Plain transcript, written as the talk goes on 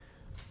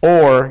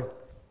or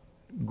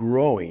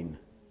growing.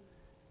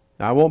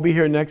 Now, I won't be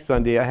here next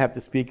Sunday. I have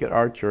to speak at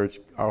our church.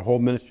 Our whole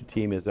ministry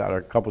team is at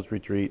our couples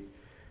retreat.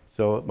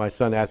 So my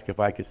son asked if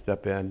I could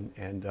step in.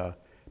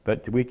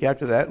 But the week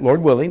after that,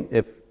 Lord willing,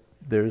 if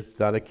there's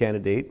not a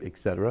candidate,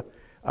 etc.,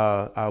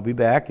 I'll be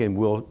back and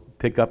we'll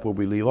pick up where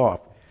we leave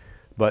off.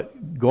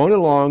 But going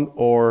along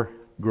or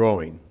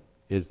growing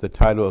is the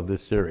title of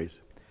this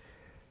series.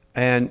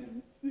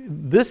 And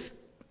this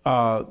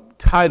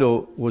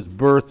title was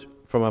birthed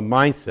from a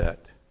mindset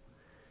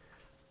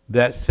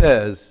that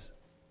says,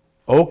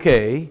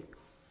 okay,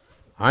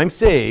 I'm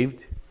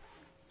saved,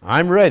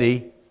 I'm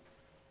ready,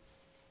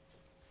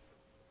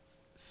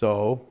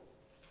 so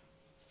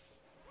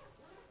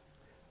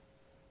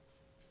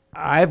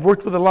I've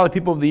worked with a lot of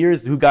people over the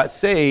years who got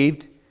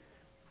saved,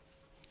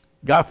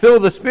 got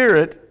filled with the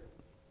Spirit,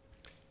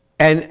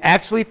 and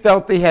actually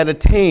felt they had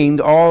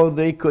attained all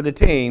they could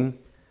attain,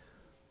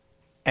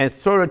 and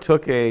sort of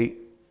took a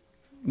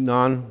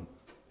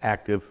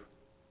non-active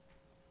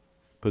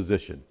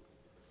position.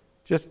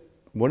 Just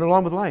went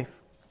along with life,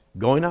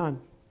 going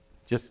on,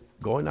 just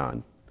going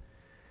on.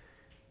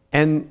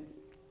 And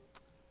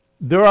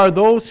there are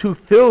those who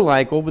feel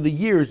like over the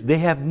years they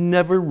have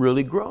never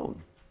really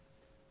grown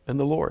in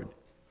the Lord.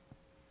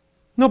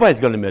 Nobody's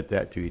going to admit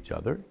that to each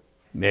other.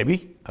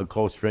 Maybe a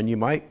close friend you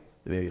might,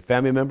 maybe a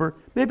family member,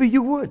 maybe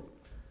you would.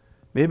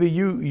 Maybe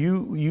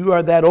you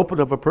are that open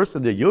of a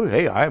person that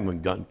hey, I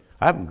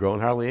haven't grown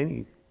hardly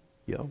any,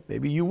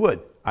 maybe you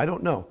would. I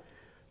don't know.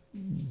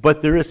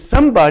 But there is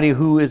somebody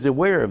who is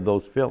aware of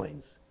those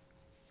feelings.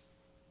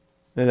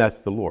 And that's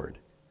the Lord.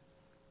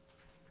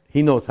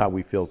 He knows how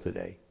we feel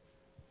today.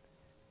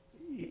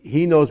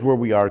 He knows where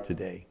we are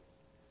today.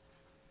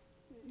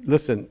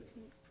 Listen,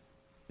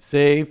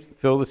 saved,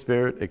 filled with the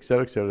Spirit,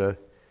 etc., etc.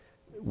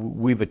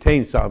 We've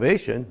attained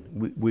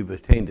salvation. We've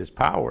attained His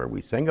power.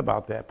 We sang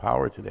about that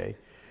power today.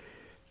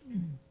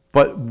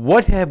 But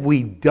what have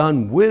we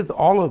done with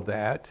all of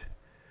that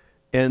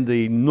in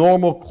the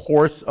normal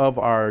course of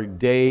our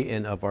day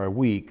and of our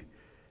week?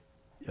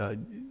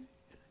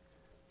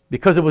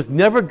 Because it was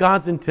never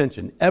God's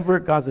intention, ever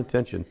God's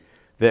intention,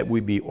 that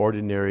we be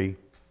ordinary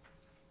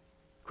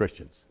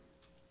Christians.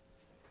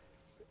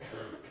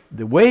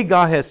 The way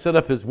God has set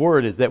up His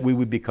Word is that we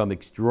would become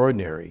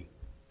extraordinary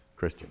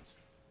Christians.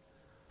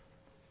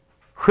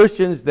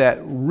 Christians that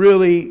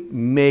really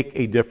make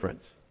a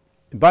difference.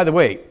 And by the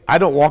way, I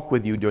don't walk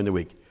with you during the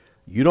week.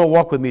 You don't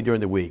walk with me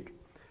during the week.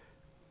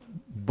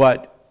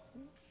 But,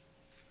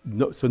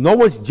 so no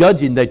one's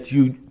judging that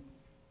you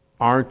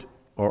aren't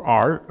or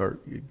are, or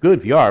good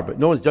if you are, but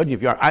no one's judging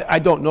if you are. I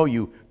don't know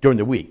you during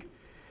the week.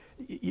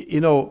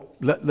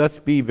 Let's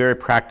be very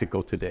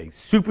practical today.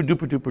 Super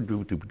duper duper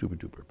duper duper duper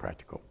duper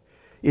practical.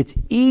 It's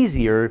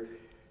easier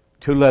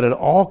to let it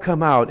all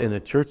come out in a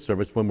church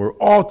service when we're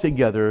all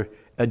together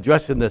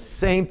addressing the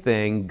same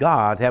thing,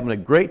 God, having a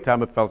great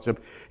time of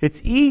fellowship.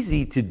 It's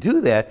easy to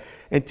do that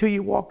until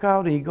you walk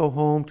out and you go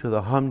home to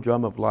the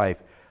humdrum of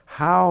life.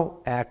 How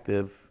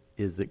active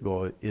is it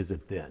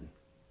then?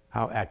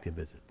 How active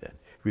is it then?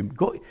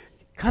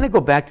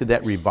 Go back to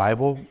that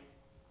revival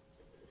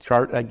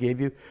chart I gave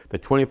you, the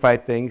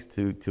 25 things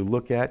to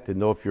look at to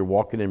know if you're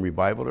walking in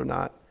revival or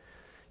not.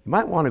 You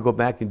might want to go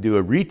back and do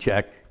a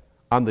recheck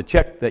on the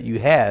check that you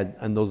had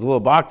on those little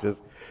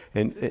boxes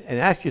and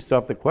ask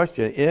yourself the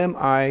question, am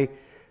I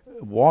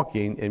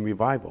walking in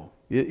revival?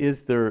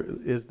 Is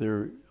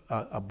there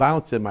a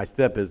bounce in my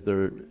step? Is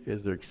there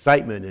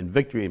excitement and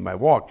victory in my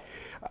walk?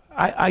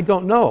 I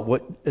don't know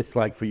what it's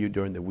like for you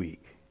during the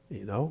week.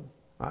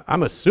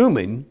 I'm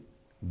assuming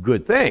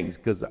good things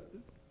because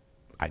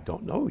I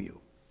don't know you.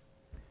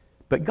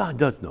 But God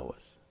does know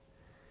us.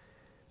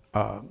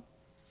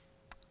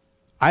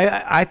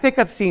 I think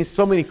I've seen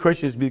so many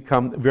Christians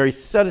become very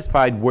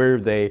satisfied where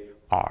they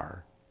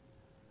are.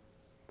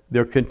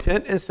 They're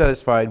content and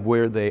satisfied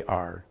where they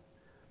are.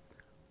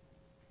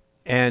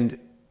 And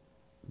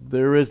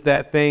there is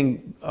that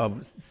thing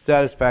of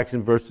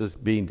satisfaction versus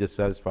being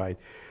dissatisfied.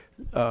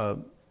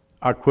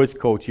 Our quiz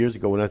coach years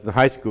ago, when I was in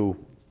high school,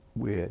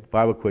 we had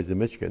Bible quiz in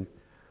Michigan.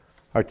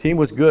 Our team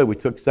was good. We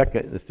took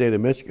second in the state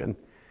of Michigan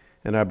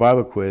in our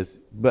Bible quiz.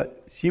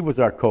 But she was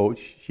our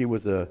coach. She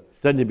was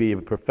studying to be a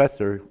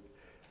professor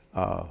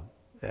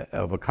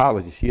of a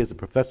college. She is a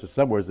professor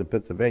somewhere in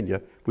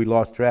Pennsylvania. We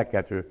lost track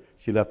after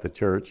she left the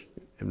church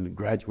and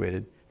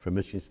graduated from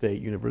Michigan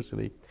State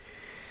University.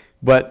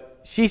 But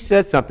she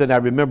said something I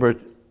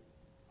remembered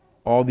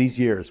all these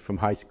years from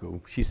high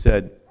school. She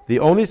said, the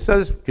only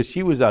because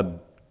she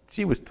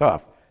was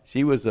tough.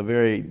 She was a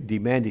very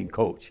demanding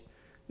coach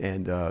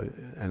and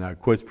our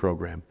quiz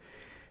program.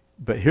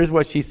 But here's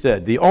what she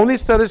said. The only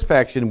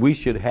satisfaction we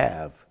should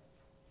have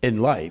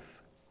in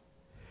life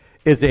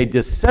is a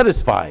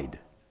dissatisfied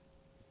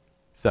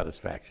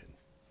satisfaction.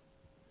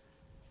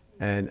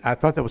 And I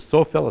thought that was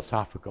so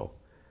philosophical.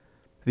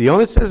 The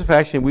only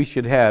satisfaction we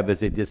should have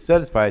is a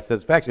dissatisfied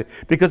satisfaction.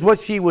 Because what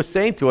she was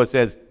saying to us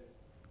as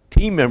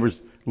team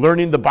members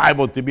learning the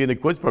Bible to be in a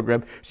quiz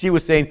program, she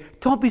was saying,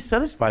 don't be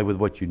satisfied with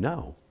what you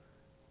know.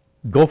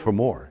 Go for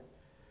more.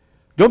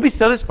 Don't be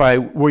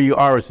satisfied where you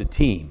are as a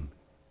team.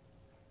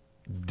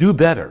 Do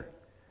better.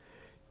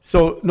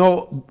 So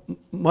no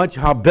much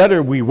how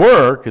better we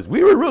were, because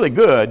we were really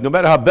good, no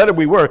matter how better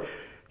we were,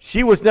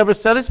 she was never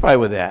satisfied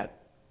with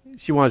that.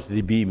 She wants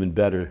to be even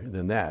better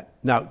than that.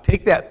 Now,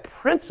 take that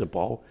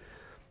principle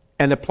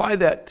and apply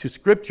that to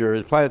Scripture,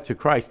 apply it to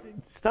Christ.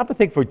 Stop and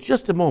think for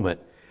just a moment.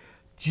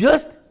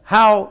 Just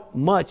how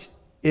much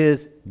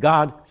is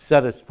God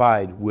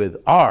satisfied with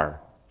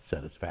our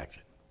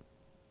satisfaction?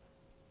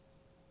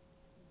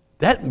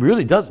 That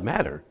really does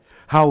matter,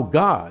 how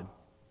God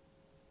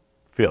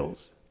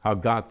feels, how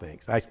God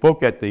thinks. I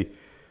spoke at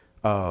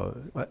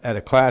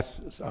a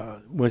class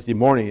Wednesday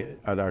morning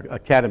at our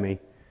academy.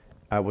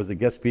 I was a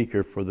guest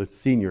speaker for the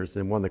seniors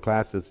in one of the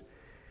classes.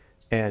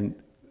 And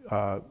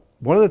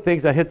one of the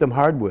things I hit them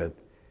hard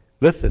with,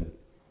 listen,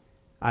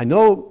 I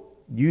know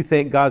you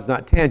think God's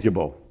not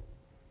tangible.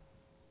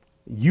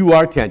 You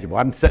are tangible.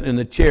 I'm sitting in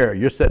a chair.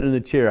 You're sitting in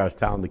a chair, I was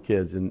telling the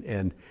kids.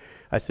 And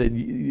I said,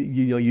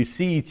 you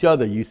see each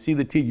other. You see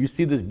you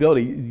see this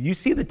building. You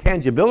see the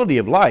tangibility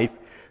of life.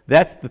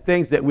 That's the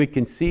things that we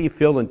can see,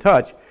 feel, and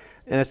touch.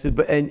 And I said,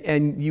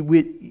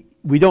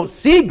 we don't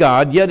see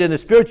God, yet in the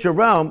spiritual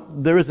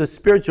realm, there is a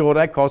spiritual, what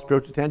I call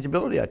spiritual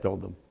tangibility, I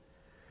told them.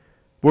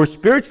 Where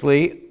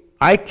spiritually,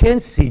 I can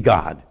see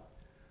God.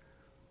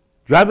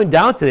 Driving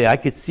down today, I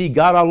could see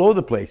God all over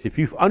the place. If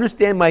you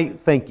understand my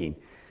thinking,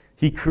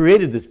 He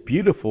created this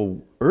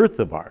beautiful earth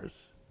of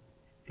ours.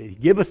 He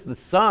gave us the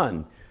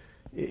sun.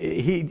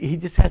 He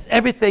just has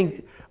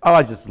everything. Oh,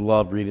 I just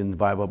love reading the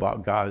Bible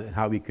about God and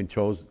how He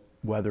controls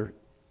weather,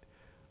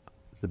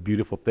 the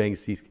beautiful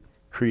things He's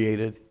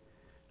created.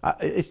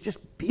 It's just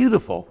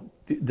beautiful.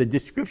 The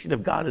description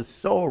of God is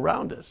so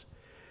around us.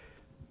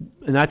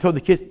 And I told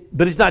the kids,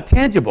 but He's not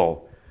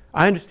tangible.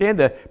 I understand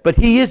that, but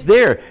He is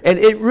there. And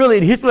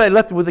here's what I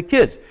left with the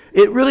kids.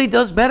 It really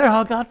does matter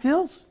how God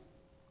feels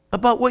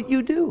about what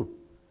you do,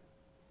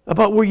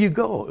 about where you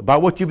go,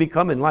 about what you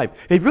become in life.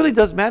 It really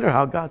does matter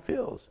how God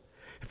feels.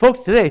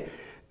 Folks, today,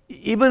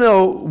 even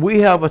though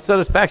we have a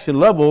satisfaction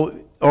level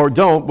or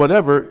don't,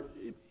 whatever,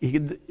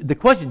 the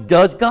question,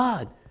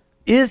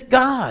 is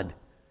God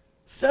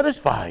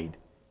satisfied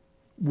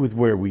with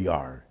where we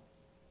are?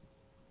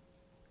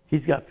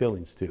 He's got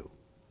feelings too.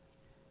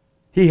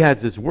 He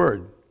has His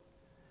Word.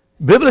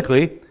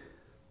 Biblically,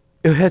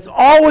 it has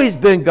always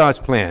been God's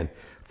plan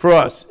for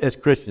us as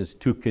Christians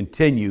to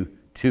continue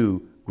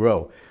to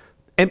grow.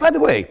 And by the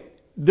way,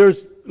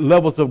 there's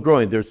levels of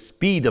growing. There's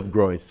speed of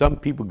growing. Some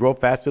people grow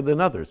faster than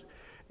others.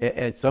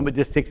 And some it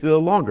just takes a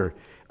little longer.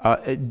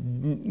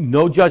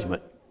 No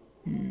judgment.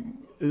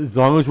 As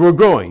long as we're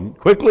growing,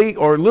 quickly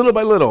or little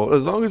by little,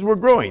 as long as we're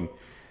growing,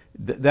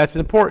 that's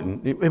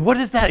important. And what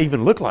does that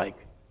even look like?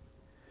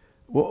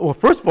 Well,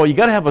 first of all, you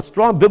got to have a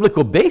strong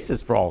biblical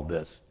basis for all of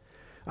this.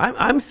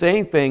 I'm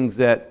saying things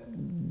that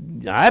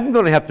I'm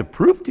going to have to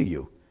prove to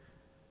you.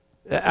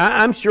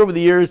 I'm sure over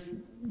the years,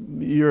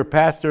 your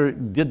pastor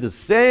did the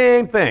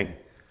same thing.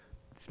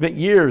 Spent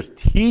years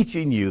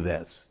teaching you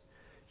this.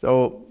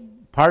 So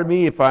pardon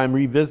me if I'm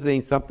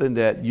revisiting something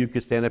that you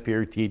could stand up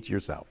here and teach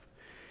yourself.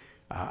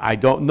 I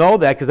don't know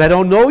that because I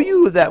don't know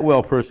you that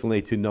well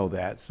personally to know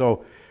that.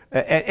 So,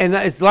 and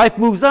as life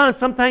moves on,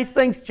 sometimes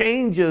things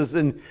changes,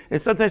 and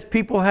sometimes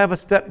people have a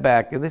step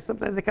back, and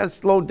sometimes they kind of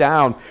slow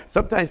down.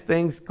 Sometimes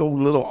things go a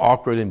little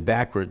awkward and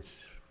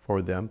backwards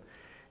for them,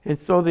 and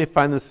so they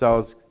find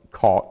themselves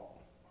caught.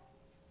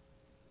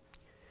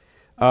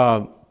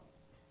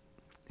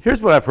 Here's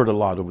what I've heard a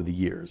lot over the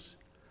years.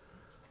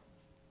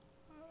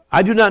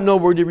 I do not know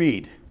where to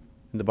read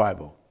in the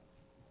Bible.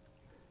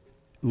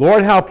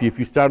 Lord help you if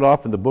you start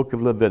off in the book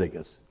of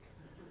Leviticus.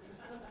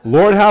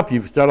 Lord help you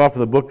if you start off in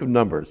the book of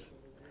Numbers.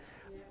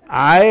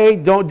 I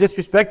don't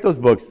disrespect those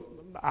books.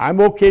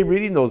 I'm okay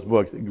reading those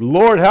books.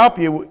 Lord help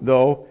you,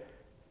 though,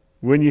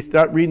 when you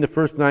start reading the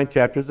first 9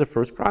 chapters of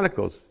 1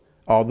 Chronicles,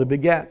 all the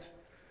begats.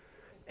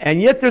 And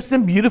yet there's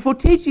some beautiful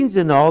teachings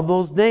in all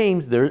those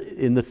names. There,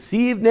 in the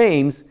sea of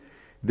names,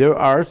 there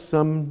are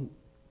some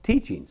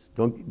teachings.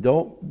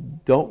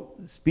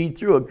 Don't speed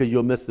through it because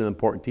you'll miss some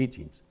important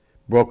teachings.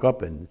 Broke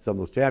up in some of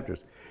those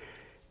chapters.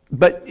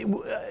 But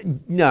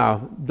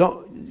no,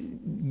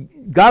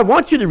 don't. God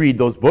wants you to read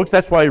those books.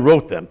 That's why He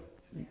wrote them.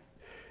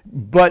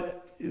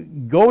 But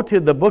go to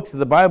the books of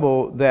the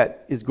Bible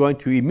that is going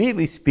to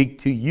immediately speak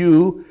to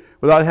you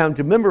without having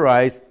to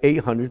memorize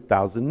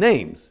 800,000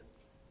 names.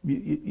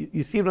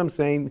 You see what I'm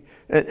saying?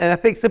 And I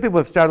think some people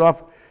have started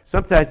off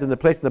sometimes in the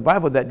place in the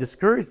Bible that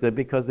discouraged them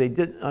because they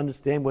didn't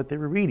understand what they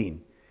were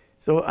reading.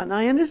 So, and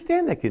I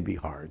understand that could be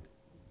hard.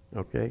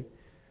 Okay?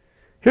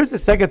 Here's the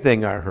second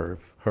thing I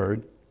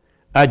heard.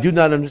 I do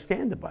not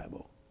understand the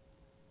Bible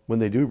when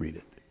they do read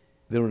it.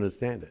 They don't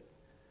understand it.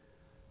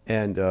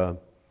 And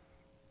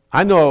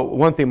I know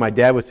one thing my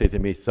dad would say to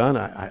me, son,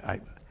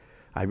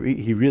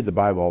 he read the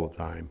Bible all the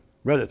time,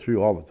 read it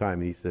through all the time,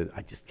 and he said,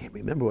 I just can't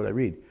remember what I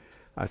read.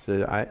 I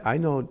said, I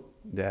know,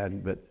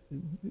 Dad, but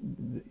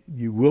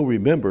you will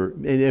remember,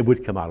 and it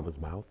would come out of his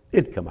mouth.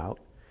 It'd come out,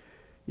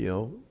 you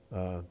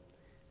know.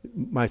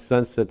 My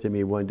son said to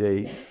me one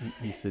day,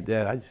 he said,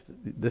 Dad,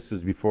 this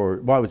was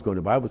before, I was going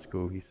to Bible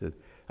school. He said,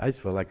 I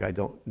just feel like I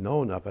don't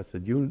know enough. I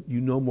said, you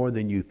know more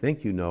than you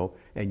think you know,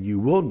 and you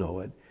will know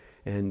it.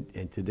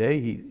 And today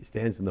he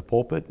stands in the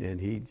pulpit and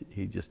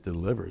he just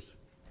delivers.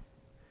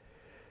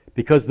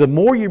 Because the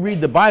more you read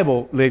the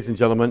Bible, ladies and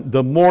gentlemen,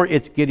 the more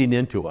it's getting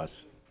into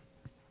us.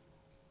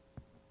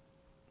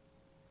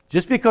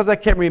 Just because I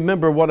can't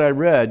remember what I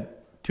read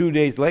 2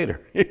 days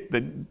later,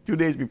 2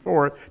 days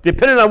before,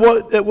 depending on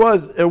what it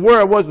was and where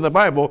I was in the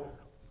Bible,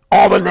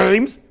 all the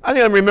names, I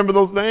think I remember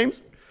those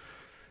names.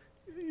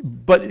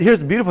 But here's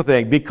the beautiful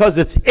thing, because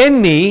it's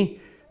in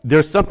me,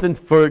 there's something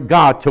for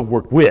God to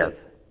work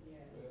with.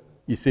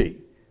 You see,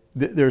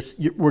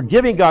 we're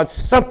giving God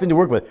something to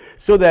work with,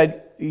 so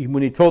that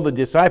when he told the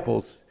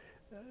disciples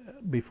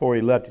before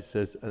he left, he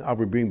says, I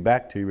will bring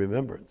back to your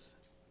remembrance.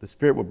 The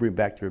Spirit will bring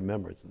back to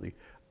remembrance.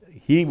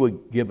 He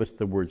would give us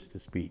the words to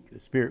speak. The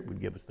Spirit would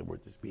give us the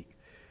words to speak.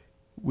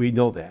 We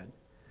know that.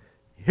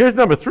 Here's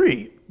number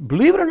 3.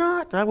 Believe it or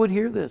not, I would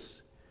hear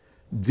this.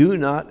 Do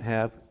not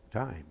have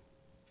time.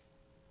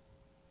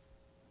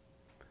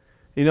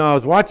 You know, I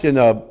was watching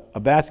a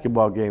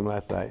basketball game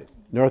last night,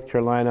 North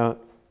Carolina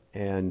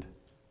and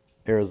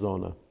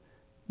Arizona.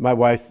 My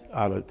wife's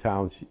out of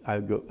town.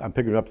 I'm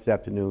picking her up this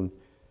afternoon.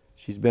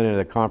 She's been at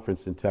a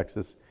conference in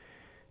Texas.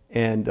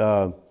 And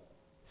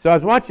so I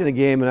was watching the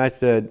game, and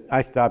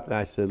I stopped and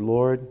I said,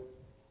 Lord,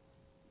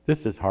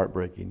 this is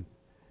heartbreaking.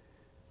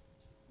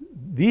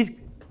 These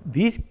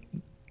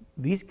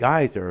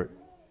guys are,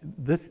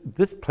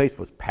 this place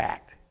was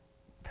packed.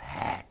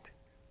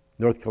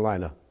 North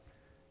Carolina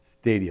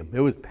Stadium.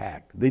 It was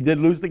packed. They did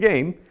lose the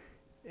game,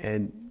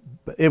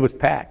 but it was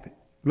packed.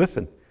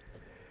 Listen,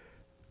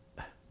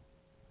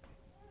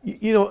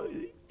 you know,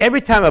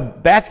 every time a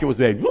basket was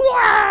made,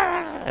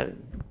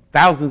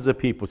 thousands of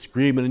people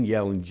screaming and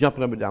yelling,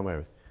 jumping up and down.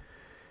 Whatever.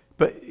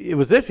 But it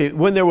was interesting,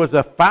 when there was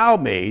a foul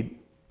made,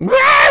 they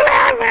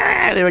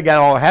got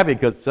all happy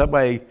because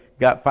somebody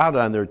got fouled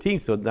on their team,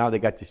 so now they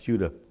got to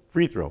shoot a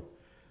free throw.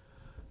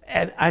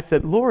 And I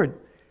said, Lord,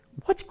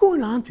 what's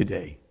going on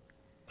today?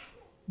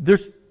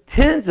 There's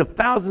tens of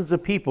thousands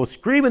of people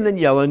screaming and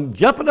yelling,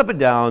 jumping up and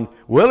down,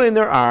 waving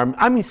their arm.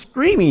 I mean,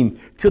 screaming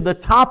to the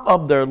top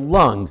of their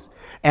lungs.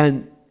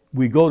 And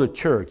we go to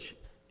church,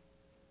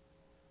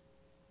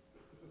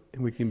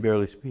 and we can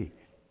barely speak.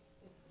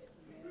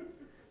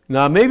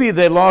 Now, maybe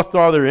they lost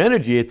all their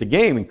energy at the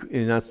game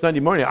and on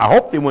Sunday morning. I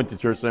hope they went to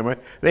church somewhere.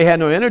 They had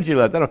no energy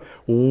left. I don't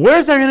know.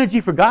 Where's our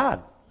energy for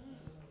God?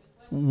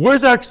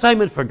 Where's our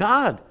excitement for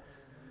God?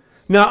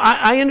 Now,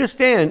 I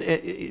understand.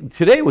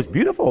 Today was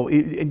beautiful.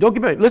 Don't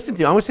get me wrong. Listen to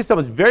me. I want to say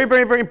something that's very,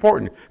 very, very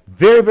important.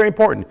 Very, very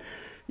important.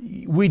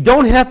 We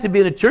don't have to be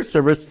in a church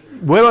service,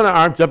 wailing our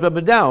arms up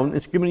and down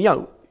and screaming and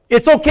yelling.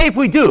 It's okay if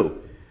we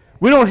do.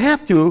 We don't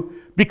have to,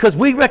 because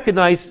we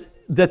recognize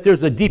that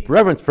there's a deep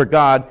reverence for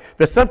God,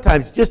 that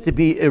sometimes just to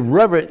be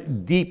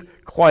irreverent, deep,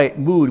 quiet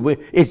mood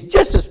is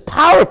just as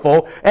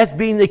powerful as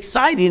being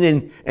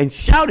exciting and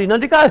shouting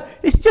unto God.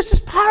 It's just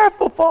as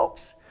powerful,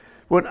 folks.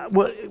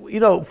 You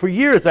know, for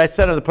years I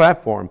sat on the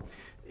platform,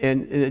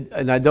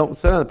 and I don't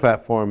sit on the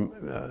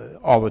platform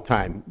all the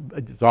time.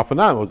 It's off and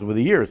on. It was over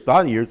the years. A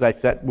lot of years I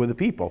sat with the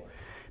people.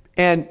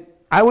 And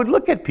I would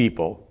look at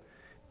people,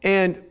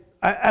 and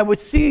I would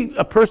see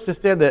a person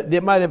stand there. They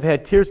might have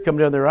had tears coming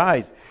down their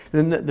eyes.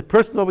 And the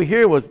person over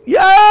here was,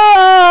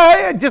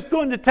 just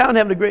going to town,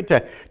 having a great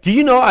time. Do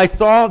you know I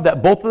saw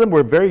that both of them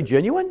were very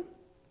genuine?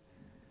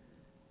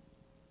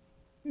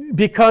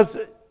 Because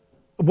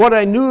what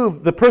I knew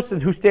of the person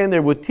who stand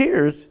there with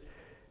tears,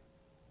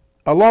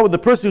 along with the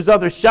person who's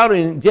out there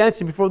shouting and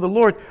dancing before the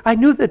Lord, I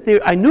knew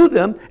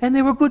them, and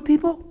they were good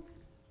people.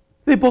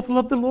 They both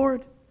loved the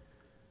Lord.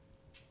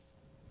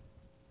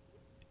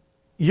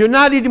 You're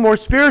not any more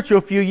spiritual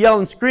if you yell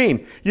and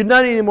scream. You're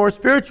not any more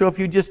spiritual if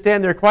you just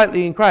stand there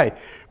quietly and cry.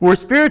 We're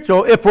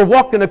spiritual if we're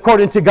walking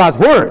according to God's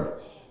word.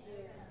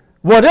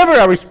 Whatever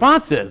our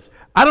response is,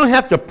 I don't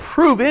have to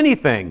prove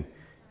anything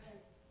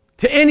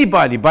to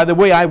anybody by the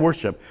way I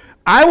worship.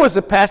 I was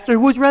a pastor who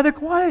was rather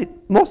quiet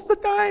most of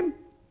the time.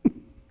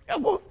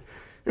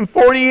 In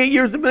 48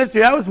 years of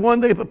ministry, I was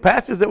one of the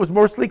pastors that was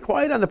mostly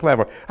quiet on the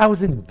platform. I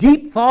was in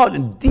deep thought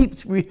and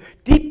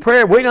deep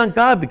prayer, waiting on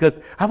God, because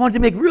I wanted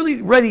to make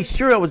really ready,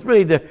 sure I was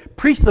ready to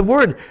preach the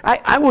word.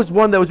 I was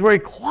one that was very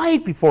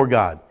quiet before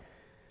God.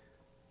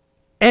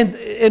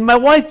 And my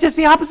wife, just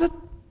the opposite.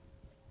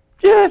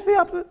 Just the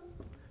opposite.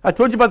 I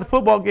told you about the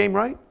football game,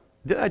 right?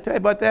 Did I tell you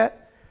about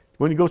that?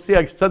 When you go see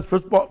our son's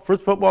first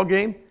football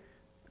game?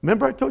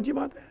 Remember I told you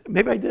about that?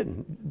 Maybe I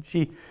didn't.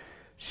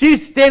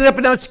 She's standing up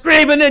and down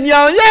screaming and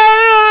yelling,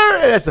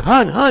 yeah! And I said,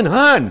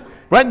 hun,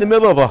 right in the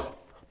middle of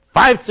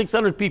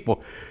 500-600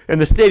 people in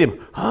the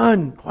stadium.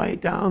 Hun,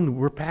 quiet down.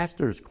 We're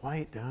pastors.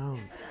 Quiet down.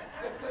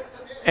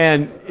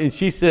 and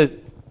she says,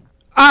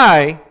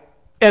 I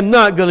am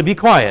not going to be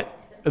quiet.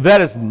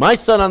 That is my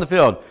son on the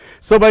field.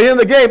 So by the end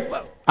of the game,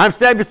 I'm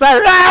standing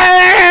beside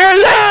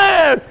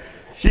her.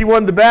 She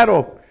won the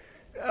battle.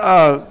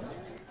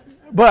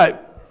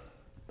 But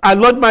I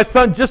loved my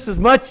son just as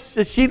much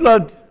as she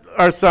loved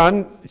our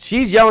son,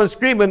 she's yelling,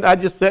 screaming. I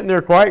just sitting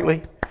there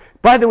quietly.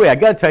 By the way, I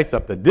got to tell you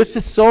something. This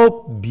is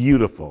so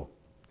beautiful.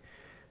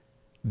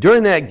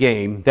 During that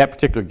game, that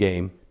particular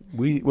game,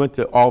 we went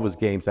to all of his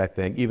games, I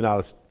think, even out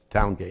of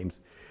town games.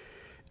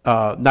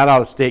 Not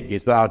out of state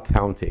games, but out of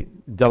town,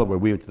 Delaware.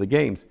 We went to the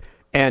games.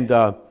 And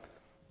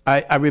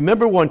I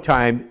remember one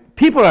time,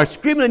 people are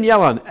screaming and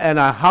yelling, and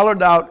I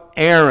hollered out,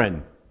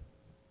 Aaron.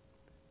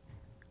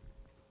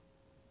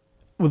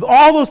 With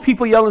all those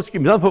people yelling and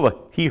screaming,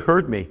 he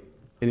heard me,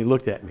 and he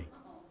looked at me.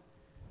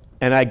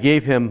 And I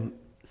gave him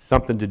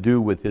something to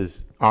do with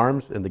his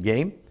arms in the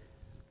game.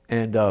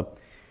 And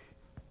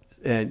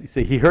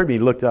so he heard me, he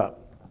looked up.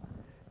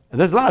 And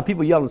there's a lot of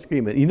people yelling and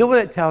screaming. You know what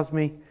that tells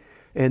me?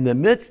 In the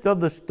midst of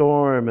the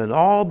storm and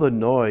all the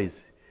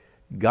noise,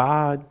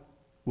 God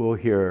will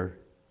hear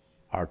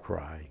our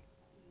cry.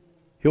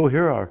 He'll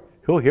hear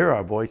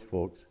our voice,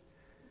 folks.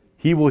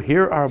 He will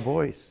hear our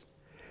voice.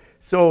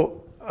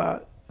 So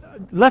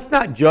let's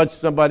not judge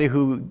somebody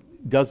who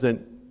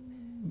doesn't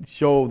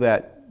show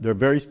that they're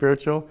very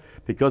spiritual,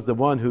 because the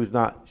one who's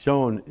not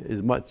shown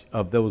as much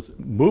of those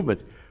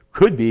movements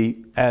could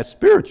be as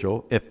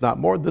spiritual, if not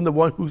more, than the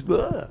one who's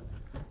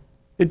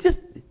it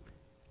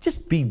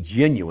just be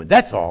genuine.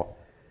 That's all.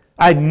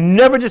 I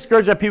never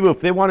discourage our people.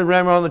 If they want to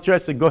ram around the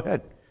church, I say, go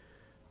ahead.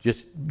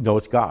 Just know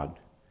it's God.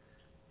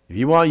 If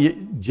you want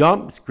to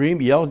jump,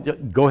 scream, yell,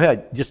 go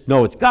ahead. Just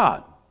know it's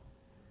God.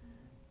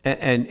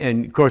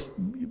 And of course,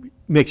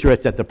 make sure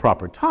it's at the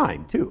proper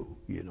time, too,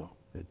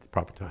 at the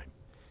proper time.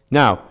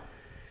 Now,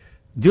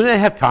 do they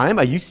have time?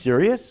 Are you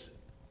serious?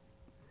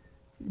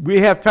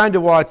 We have time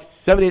to watch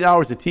 7, 8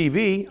 hours of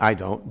TV. I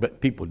don't,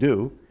 but people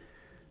do.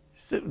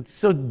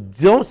 So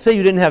don't say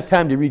you didn't have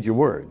time to read your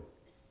word.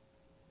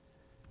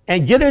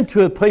 And get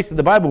into a place in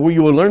the Bible where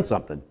you will learn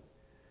something.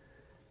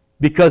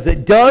 Because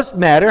it does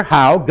matter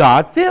how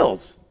God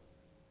feels.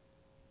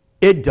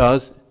 It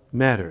does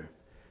matter.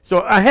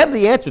 So I have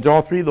the answer to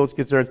all three of those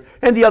concerns,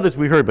 and the others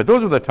we heard, but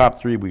those were the top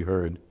three we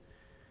heard.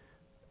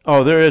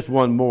 Oh, there is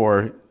one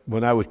more.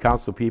 When I would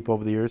counsel people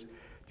over the years,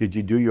 did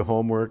you do your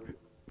homework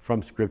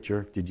from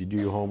Scripture? Did you do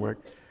your homework?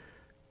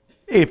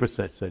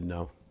 80% said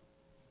no.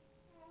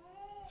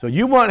 So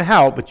you want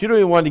help, but you don't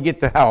even want to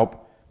get the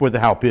help where the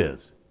help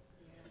is.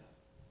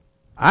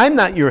 I'm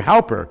not your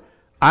helper.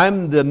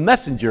 I'm the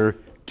messenger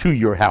to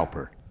your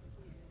helper,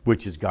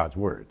 which is God's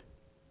Word.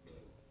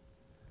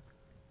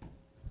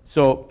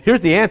 So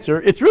here's the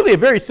answer. It's really a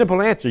very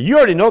simple answer. You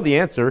already know the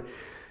answer,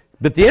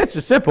 but the answer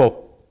is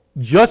simple.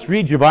 Just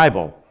read your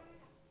Bible.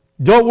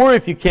 Don't worry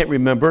if you can't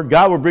remember.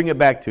 God will bring it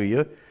back to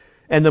you.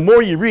 And the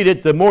more you read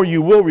it, the more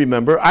you will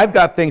remember. I've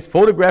got things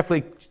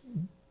photographically.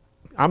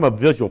 I'm a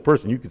visual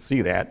person. You can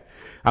see that.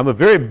 I'm a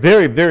very,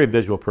 very, very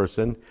visual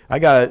person. I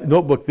got a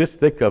notebook this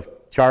thick of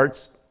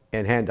charts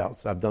and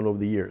handouts I've done over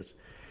the years,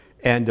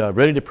 and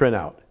ready to print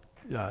out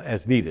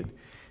as needed.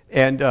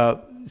 And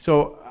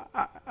so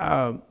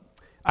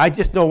I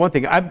just know one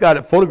thing. I've got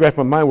a photograph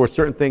of mine where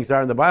certain things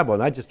are in the Bible,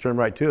 and I just turn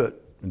right to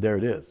it, and there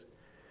it is.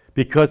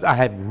 Because I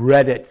have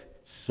read it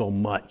so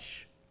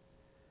much.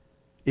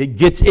 It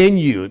gets in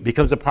you. It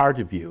becomes a part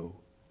of you.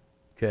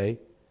 Okay?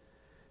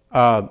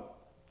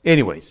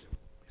 Anyways,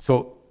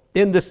 so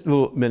in this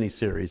little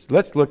mini-series,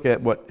 let's look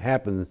at what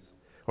happens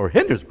or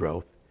hinders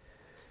growth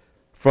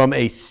from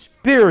a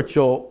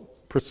spiritual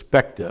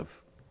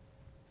perspective.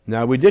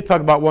 Now, we did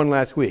talk about one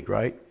last week,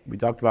 right? We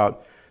talked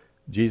about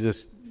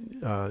Jesus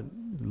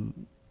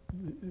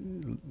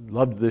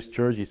loved this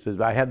church. He says,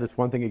 I have this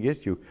one thing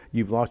against you.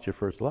 You've lost your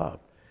first love.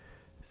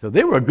 So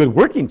they were a good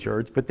working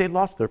church, but they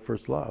lost their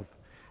first love.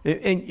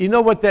 And you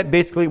know what that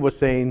basically was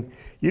saying?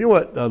 You know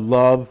what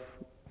love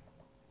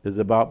is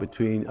about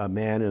between a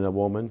man and a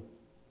woman?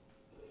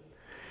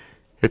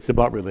 It's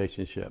about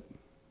relationship.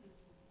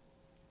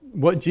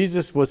 What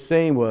Jesus was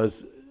saying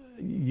was,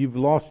 you've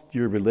lost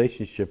your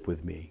relationship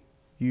with me.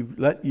 You've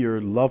let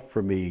your love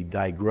for me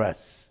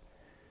digress.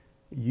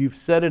 You've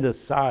set it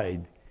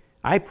aside.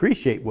 I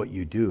appreciate what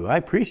you do. I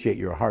appreciate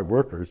your hard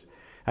workers.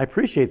 I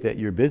appreciate that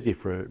you're busy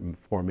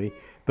for me,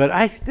 but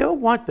I still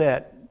want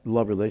that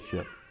love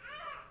relationship.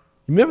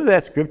 Remember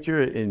that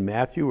scripture in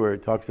Matthew where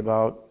it talks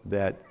about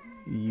that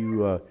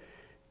you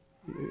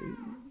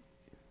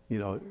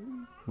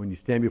when you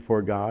stand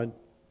before God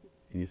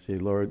and you say,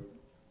 Lord,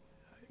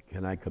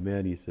 can I come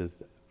in? He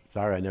says,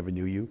 sorry, I never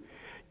knew you.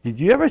 Did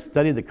you ever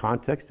study the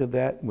context of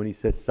that when he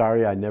says,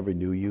 sorry, I never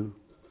knew you?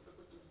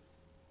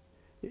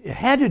 It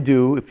had to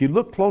do, if you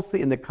look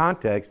closely in the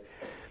context,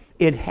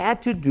 it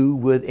had to do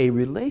with a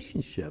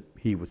relationship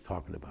he was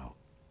talking about.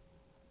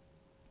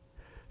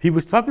 He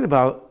was talking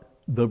about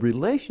the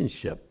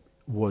relationship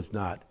was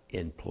not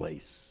in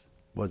place,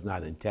 was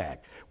not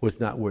intact, was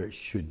not where it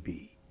should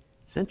be.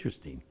 It's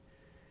interesting.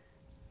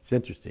 It's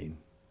interesting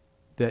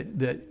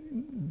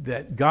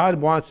that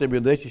God wants a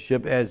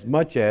relationship as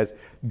much as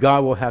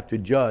God will have to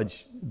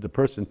judge the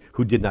person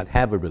who did not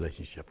have a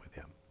relationship with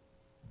him.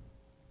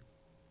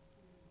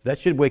 That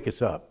should wake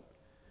us up.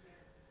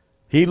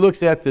 He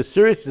looks at the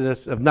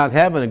seriousness of not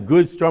having a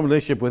good, strong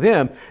relationship with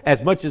him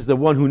as much as the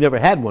one who never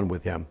had one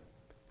with him.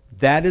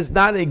 That is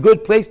not a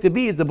good place to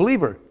be as a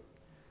believer.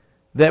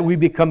 That we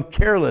become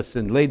careless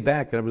and laid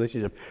back in a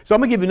relationship. So I'm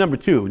going to give you number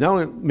 2. Not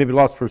only maybe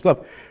lost first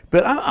love,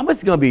 but I'm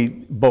just going to be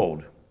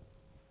bold.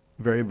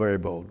 Very, very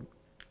bold.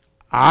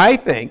 I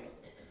think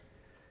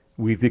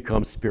we've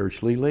become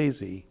spiritually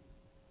lazy.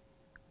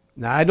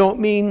 Now, I don't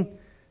mean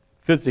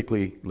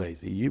physically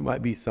lazy. You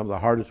might be some of the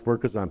hardest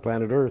workers on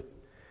planet Earth.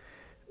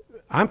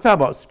 I'm talking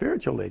about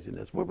spiritual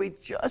laziness, where we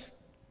just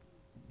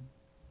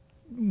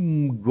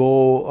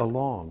go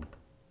along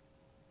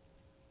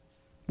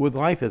with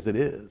life as it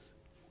is.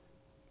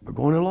 We're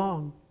going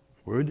along.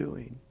 We're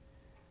doing.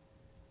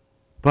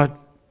 But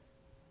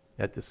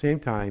at the same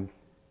time,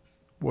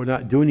 we're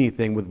not doing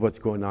anything with what's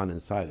going on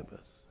inside of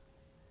us.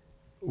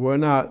 We're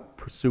not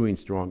pursuing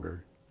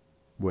stronger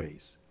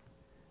ways.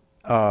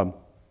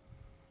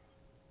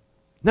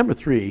 Number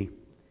 3,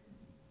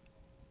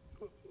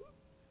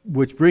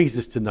 which brings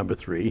us to number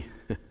 3,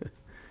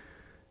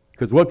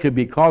 because what could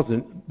be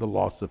causing the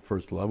loss of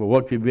first love, or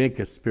what could make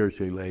us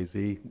spiritually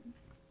lazy?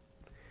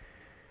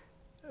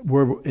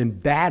 We're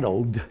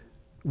embattled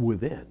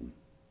within.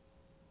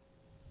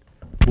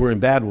 We're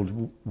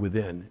embattled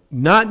within,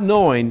 not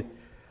knowing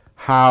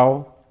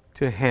how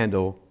to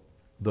handle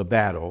the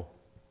battle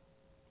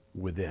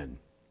within.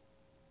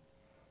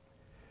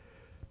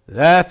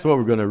 That's what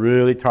we're going to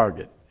really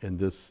target in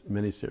this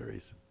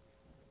mini-series.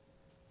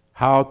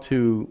 How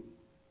to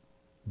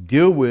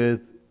deal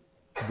with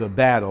the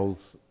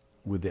battles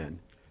within.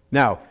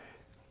 Now,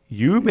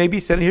 you may be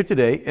sitting here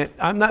today, and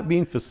I'm not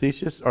being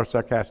facetious or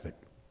sarcastic.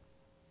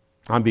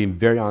 I'm being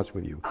very honest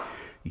with you.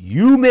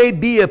 You may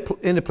be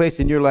in a place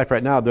in your life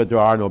right now that there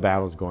are no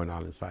battles going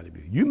on inside of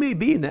you. You may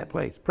be in that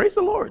place. Praise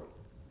the Lord.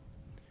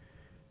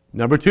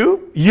 Number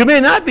 2, you may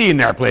not be in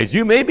that place.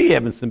 You may be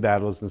having some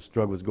battles and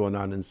struggles going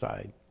on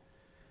inside.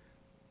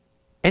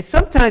 And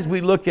sometimes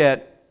we look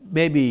at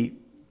maybe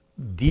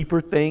deeper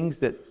things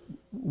that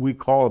we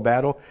call a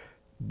battle,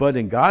 but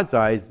in God's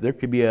eyes, there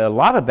could be a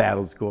lot of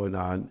battles going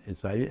on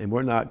inside, and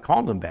we're not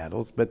calling them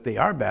battles, but they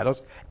are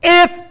battles.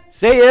 If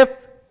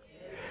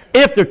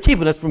they're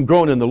keeping us from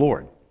growing in the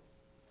Lord.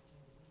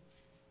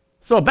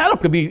 So a battle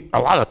could be a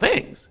lot of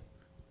things.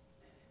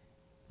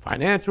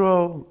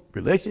 Financial,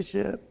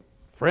 relationship,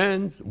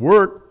 friends,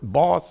 work,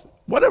 boss,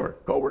 whatever,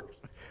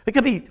 co-workers. It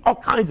could be all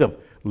kinds of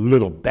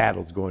little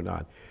battles going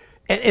on.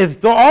 And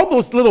if all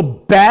those little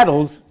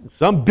battles,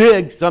 some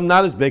big, some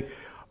not as big,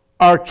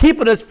 are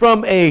keeping us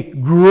from a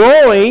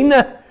growing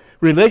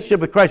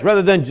relationship with Christ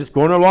rather than just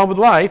going along with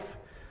life,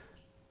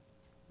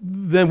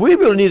 then we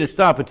really need to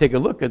stop and take a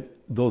look at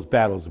those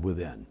battles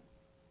within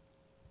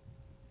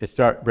and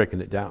start breaking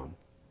it down.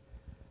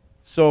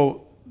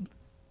 So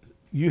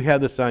you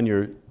have this on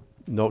your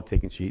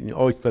note-taking sheet, and you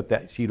always flip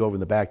that sheet over in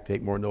the back,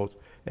 take more notes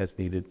as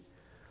needed.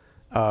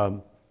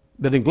 But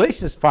in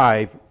Galatians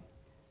 5,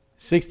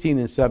 16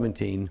 and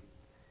 17,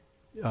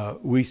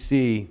 we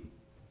see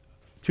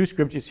 2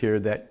 scriptures here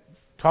that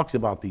talks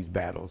about these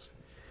battles.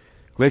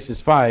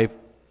 Galatians 5,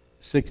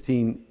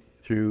 16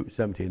 through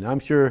 17. I'm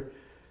sure,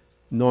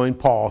 knowing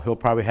Paul, he'll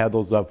probably have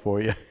those up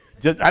for you.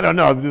 I don't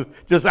know.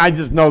 I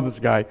just know this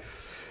guy.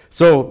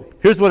 So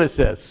here's what it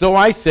says. So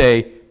I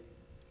say,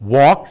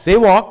 walk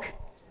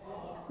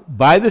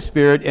by the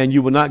Spirit, and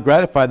you will not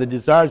gratify the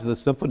desires of the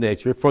sinful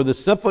nature. For the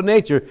sinful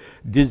nature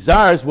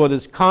desires what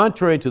is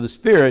contrary to the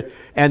Spirit,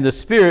 and the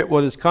Spirit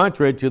what is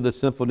contrary to the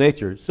sinful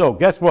nature. So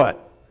guess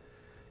what?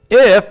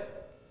 If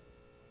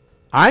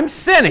I'm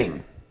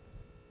sinning,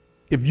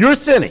 if you're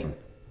sinning,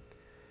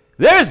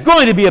 there's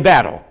going to be a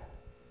battle.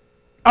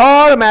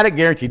 Automatic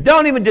guarantee.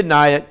 Don't even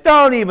deny it.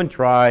 Don't even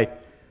try.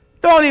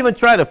 Don't even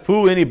try to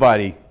fool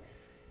anybody.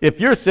 If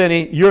you're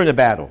sinning, you're in a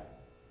battle.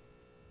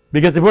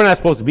 Because we're not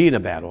supposed to be in a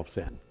battle of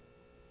sin.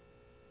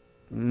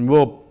 And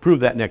we'll prove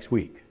that next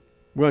week.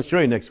 We're going to show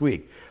you next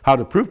week how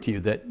to prove to you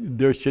that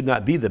there should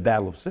not be the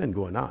battle of sin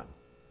going on.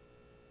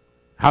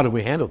 How do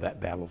we handle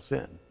that battle of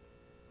sin?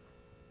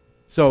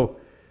 So,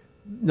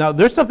 now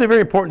there's something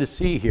very important to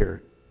see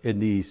here in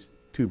these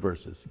 2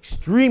 verses.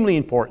 Extremely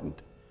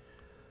important.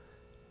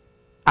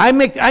 I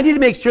need to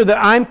make sure that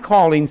I'm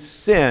calling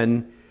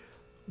sin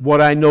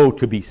what I know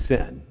to be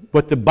sin,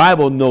 what the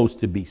Bible knows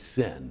to be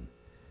sin.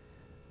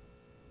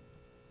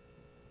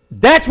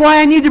 That's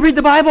why I need to read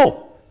the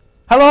Bible.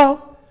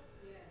 Hello?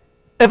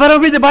 If I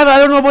don't read the Bible, I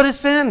don't know what is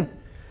sin.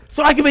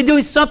 So I can be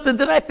doing something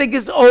that I think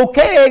is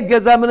okay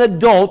because I'm an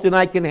adult and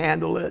I can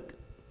handle it.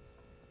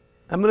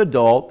 I'm an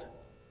adult.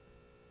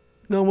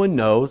 No one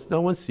knows.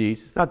 No one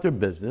sees. It's not their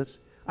business.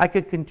 I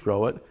can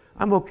control it.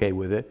 I'm okay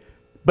with it.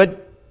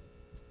 But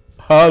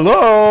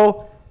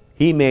hello,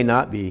 he may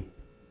not be.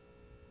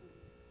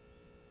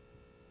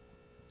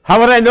 How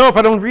would I know if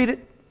I don't read it?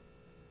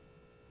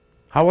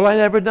 How will I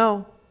ever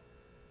know?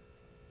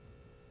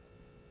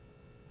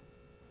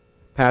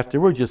 Pastor,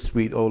 we're just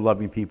sweet, old,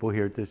 loving people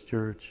here at this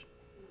church.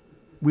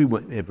 We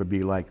wouldn't ever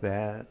be like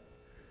that.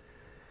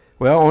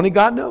 Well, only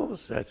God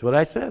knows. That's what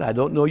I said. I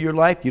don't know your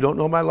life. You don't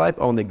know my life.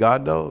 Only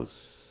God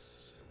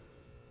knows.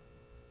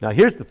 Now,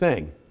 here's the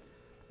thing.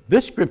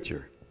 This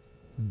scripture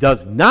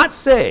does not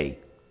say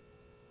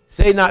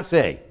not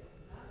say.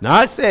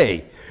 Not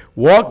say,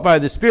 walk by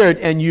the Spirit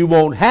and you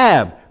won't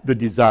have the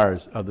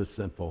desires of the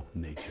sinful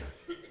nature.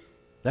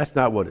 That's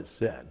not what it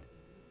said.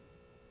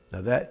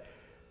 Now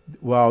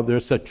while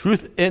there's a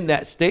truth in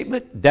that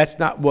statement, that's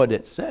not what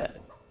it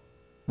said.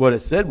 What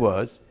it said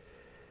was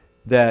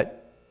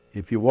that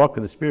if you walk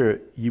in the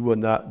Spirit, you will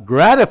not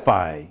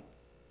gratify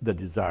the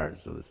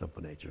desires of the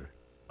sinful nature.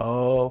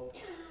 Oh,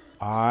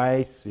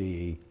 I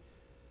see.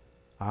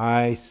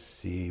 I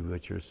see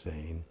what you're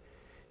saying.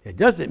 It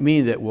doesn't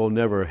mean that we'll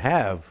never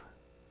have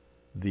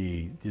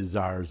the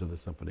desires of the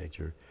sinful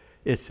nature.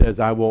 It says,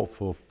 I won't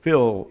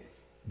fulfill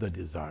the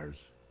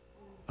desires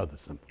of the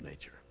sinful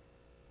nature.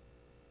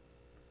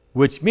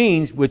 Which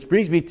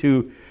brings me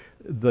to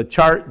the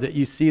chart that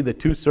you see, the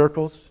two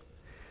circles.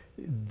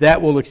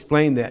 That will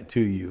explain that to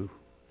you.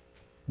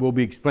 We'll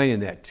be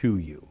explaining that to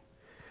you.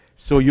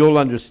 So you'll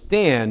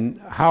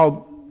understand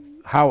how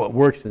it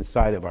works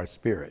inside of our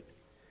spirit.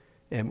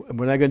 And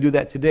we're not going to do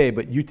that today,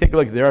 but you take a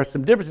look. There are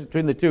some differences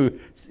between the two.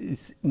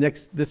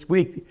 This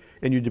week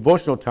in your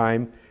devotional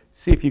time,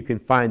 see if you can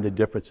find the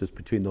differences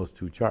between those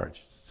two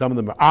charts. Some of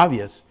them are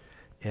obvious,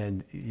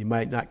 and you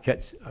might not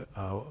catch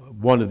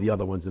one of the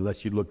other ones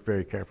unless you look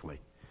very carefully.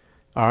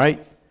 All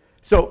right?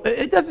 So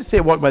it doesn't say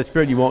walk by the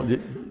Spirit, you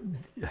won't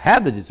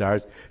have the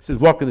desires. It says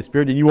walk in the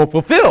Spirit and you won't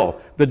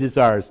fulfill the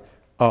desires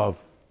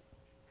of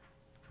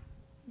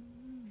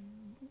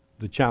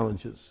the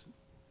challenges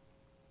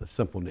of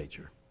sinful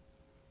nature.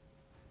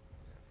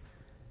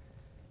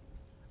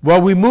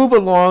 While we move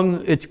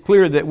along, it's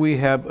clear that we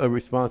have a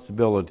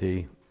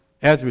responsibility.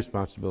 As a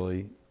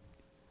responsibility,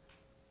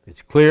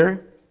 it's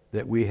clear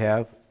that we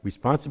have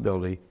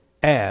responsibility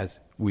as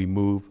we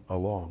move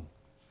along.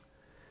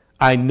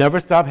 I never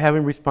stop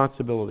having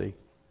responsibility.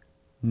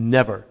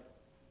 Never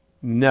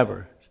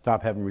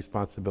stop having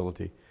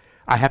responsibility.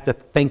 I have to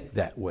think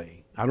that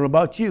way. I don't know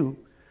about you.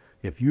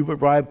 If you've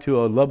arrived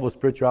to a level of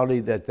spirituality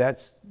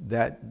that's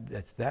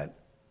that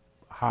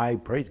high,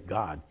 praise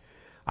God.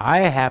 I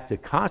have to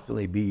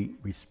constantly be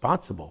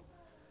responsible.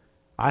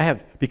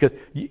 Because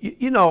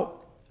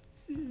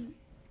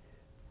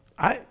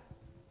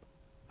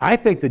I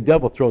think the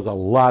devil throws a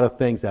lot of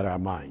things at our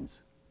minds.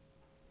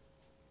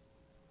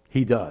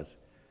 He does.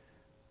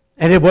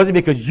 And it wasn't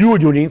because you were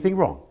doing anything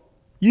wrong.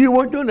 You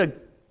weren't doing a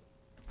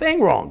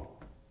thing wrong.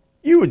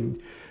 You was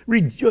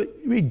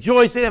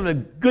rejoicing, having a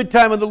good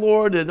time with the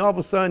Lord, and all of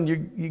a sudden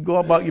you go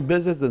about your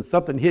business and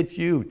something hits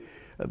you.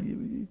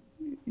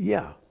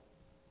 Yeah.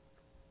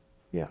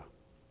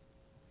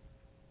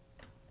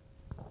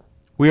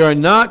 We are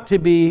not to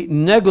be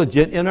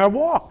negligent in our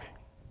walk.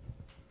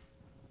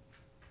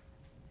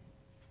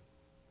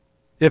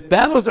 If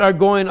battles are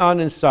going on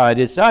inside,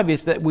 it's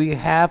obvious that we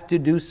have to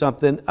do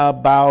something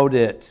about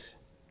it.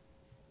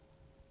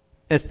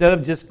 Instead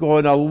of just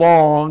going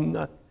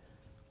along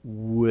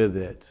with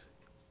it.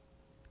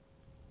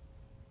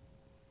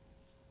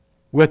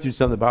 We have to do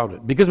something about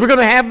it. Because we're going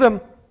to have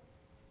them.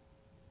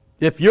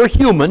 If you're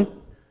human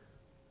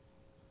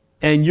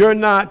and you're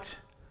not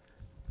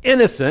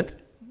innocent,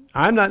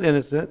 I'm not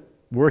innocent,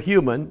 we're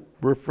human,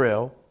 we're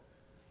frail.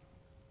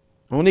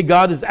 Only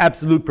God is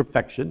absolute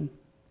perfection.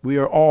 We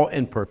are all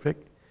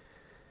imperfect.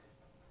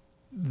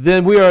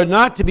 Then we are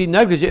not to be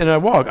negligent in our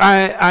walk.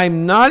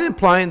 I'm not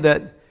implying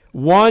that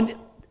one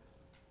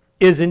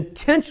is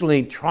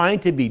intentionally trying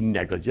to be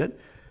negligent.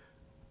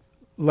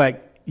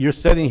 Like you're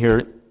sitting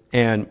here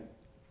and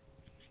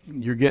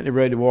you're getting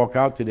ready to walk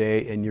out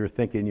today and you're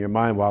thinking in your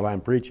mind while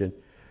I'm preaching,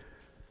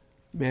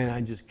 man,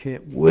 I just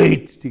can't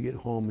wait to get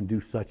home and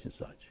do such and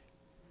such.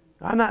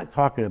 I'm not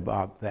talking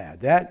about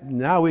that.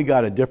 Now we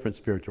got a different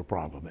spiritual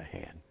problem at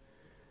hand.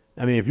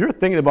 I mean, if you're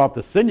thinking about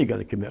the sin you're going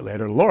to commit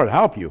later, Lord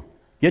help you.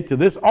 Get to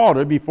this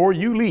altar before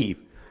you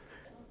leave.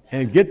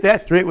 And get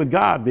that straight with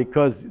God,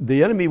 because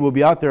the enemy will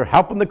be out there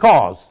helping the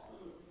cause.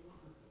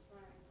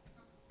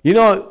 You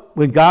know,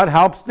 when God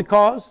helps the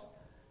cause,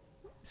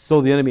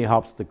 so the enemy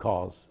helps the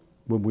cause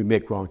when we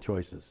make wrong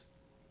choices.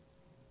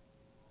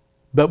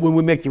 But when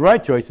we make the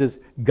right choices,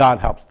 God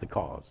helps the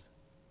cause.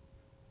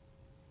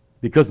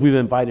 Because we've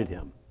invited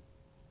him.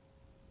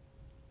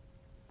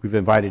 We've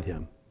invited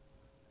him.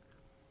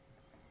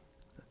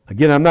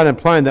 Again, I'm not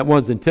implying that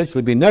one's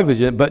intentionally being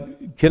negligent,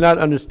 but cannot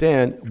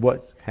understand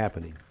what's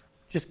happening.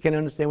 Just can't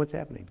understand what's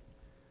happening.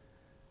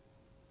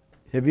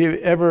 Have you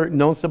ever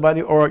known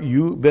somebody, or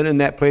you been in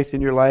that place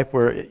in your life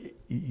where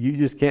you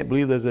just can't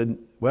believe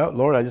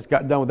Lord, I just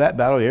got done with that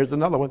battle, here's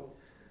another one.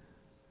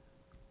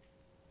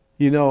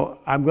 You know,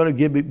 I'm going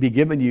to be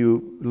giving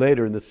you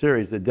later in the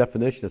series the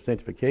definition of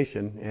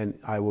sanctification, and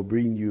I will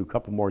bring you a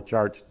couple more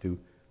charts to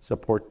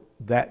support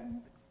that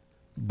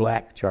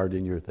black chart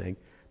in your thing.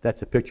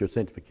 That's a picture of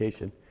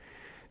sanctification.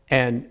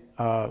 And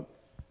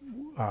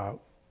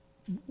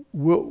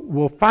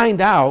we'll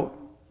find out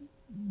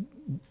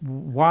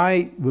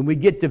why, when we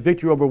get to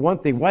victory over one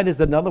thing, why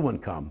does another one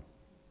come?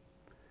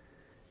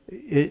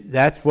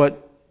 That's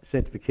what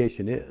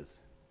sanctification is.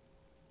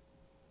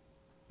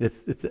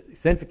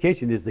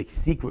 Sanctification is the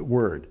secret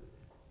word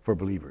for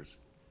believers.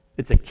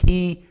 It's a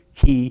key,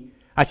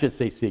 I shouldn't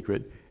say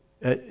secret,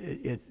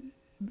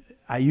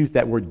 I use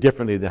that word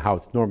differently than how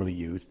it's normally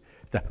used.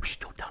 I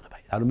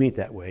don't mean it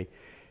that way.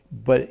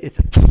 But it's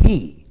a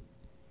key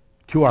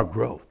to our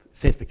growth.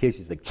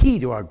 Sanctification is the key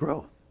to our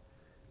growth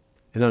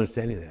and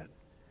understanding that.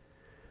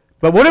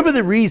 But whatever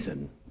the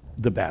reason,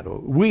 the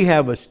battle, we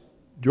have a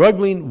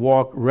struggling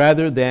walk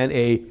rather than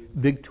a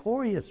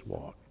victorious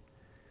walk.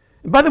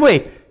 And by the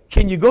way,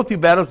 can you go through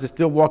battles and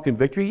still walk in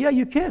victory? Yeah,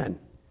 you can.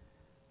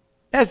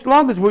 As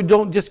long as we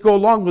don't just go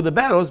along with the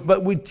battles,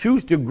 but we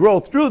choose to grow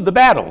through the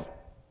battle.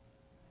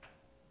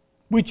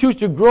 We choose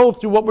to grow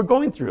through what we're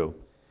going through.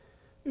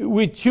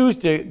 We choose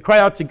to cry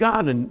out to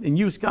God and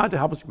use God to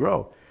help us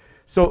grow.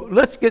 So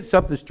let's get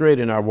something straight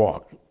in our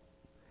walk.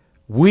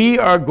 We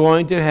are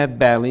going to have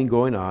battling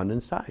going on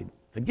inside.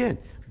 Again,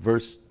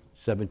 verse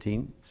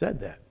 17 said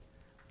that.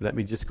 Let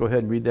me just go ahead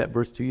and read that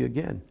verse to you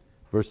again.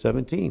 Verse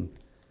 17.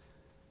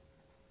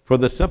 For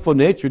the sinful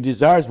nature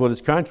desires what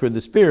is contrary to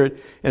the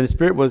Spirit, and the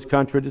Spirit what is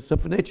contrary to the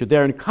sinful nature. They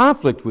are in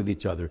conflict with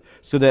each other,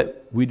 so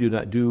that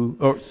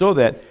so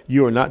that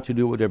you are not to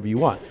do whatever you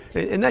want.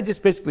 And that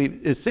just basically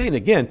is saying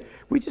again,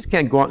 we just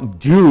can't go out and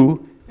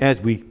do as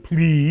we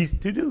please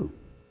to do.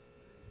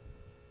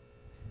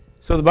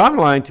 So the bottom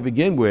line to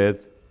begin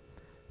with,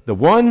 the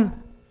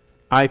one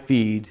I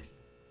feed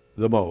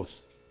the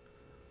most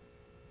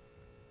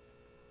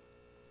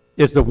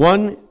is the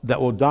one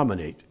that will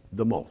dominate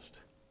the most.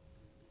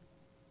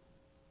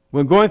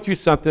 When going through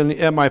something,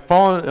 am I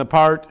falling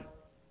apart?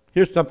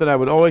 Here's something I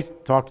would always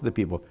talk to the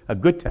people, a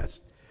good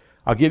test.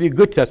 I'll give you a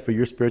good test for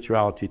your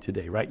spirituality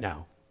today, right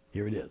now.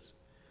 Here it is.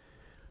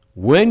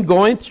 When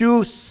going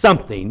through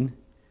something,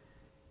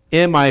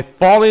 am I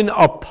falling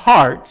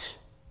apart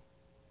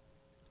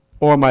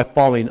or am I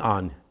falling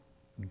on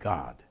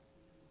God?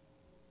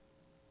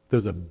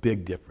 There's a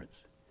big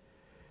difference.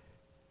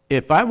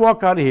 If I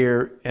walk out of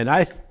here and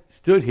I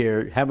stood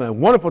here having a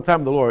wonderful time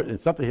with the Lord and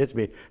something hits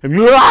me and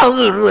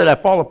I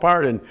fall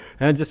apart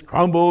and just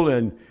crumble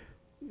and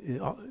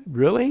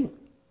really?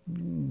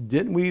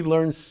 Didn't we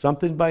learn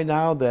something by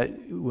now that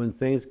when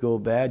things go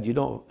bad, you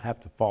don't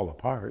have to fall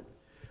apart.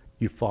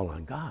 You fall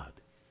on God.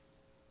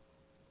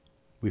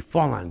 We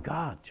fall on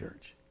God,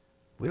 church.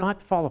 We don't have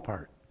to fall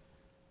apart.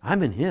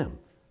 I'm in Him.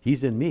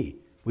 He's in me.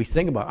 We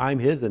sing about I'm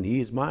His and He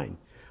is mine.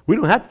 We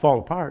don't have to fall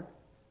apart.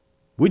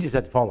 We just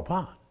have to fall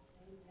upon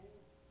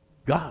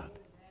God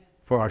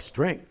for our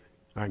strength,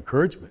 our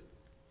encouragement,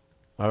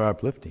 our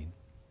uplifting.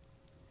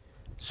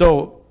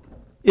 So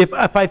if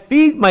I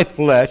feed my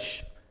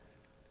flesh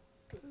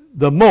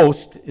the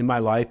most in my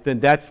life, then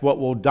that's what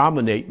will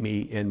dominate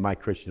me in my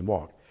Christian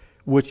walk,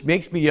 which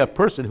makes me a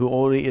person who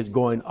only is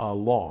going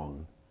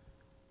along.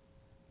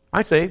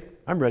 I'm saved.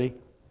 I'm ready.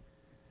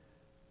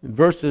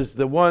 Versus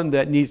the one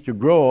that needs to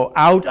grow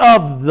out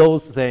of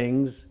those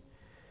things.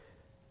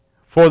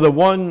 For the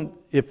one,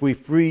 if we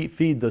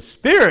feed the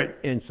Spirit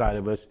inside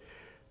of us,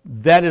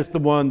 that is the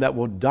one that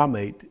will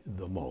dominate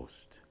the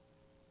most.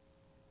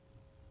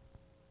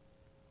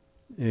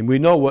 And we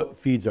know what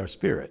feeds our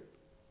spirit.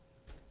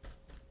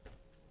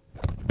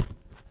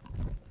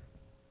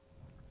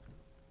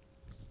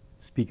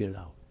 Speaking it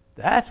out.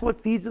 That's what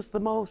feeds us the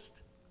most.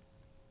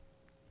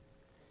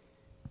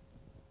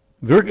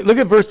 Look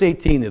at verse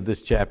 18 of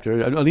this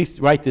chapter. At least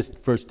write this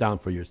verse down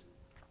for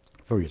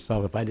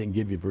yourself if I didn't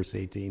give you verse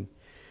 18.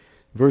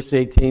 Verse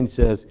 18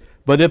 says,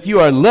 but if you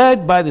are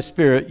led by the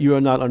Spirit, you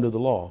are not under the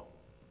law.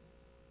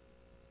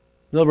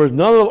 In other words,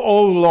 none of the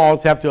old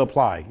laws have to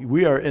apply.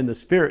 We are in the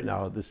Spirit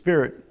now. The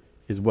Spirit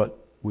is what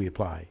we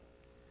apply.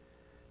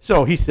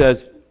 So he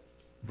says,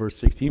 verse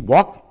 16,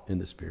 walk in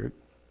the Spirit.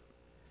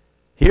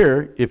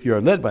 Here, if you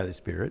are led by the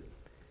Spirit.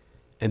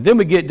 And then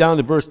we get down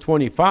to verse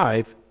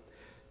 25.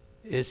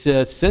 It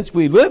says, since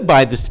we live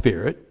by the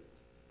Spirit,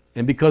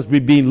 and because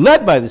we're being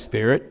led by the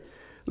Spirit,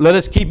 let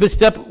us keep in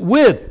step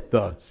with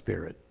the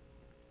Spirit.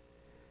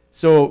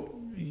 So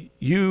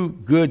you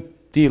good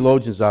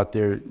theologians out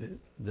there,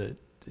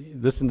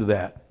 listen to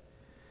that.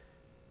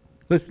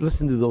 Let's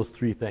listen to those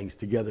three things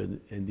together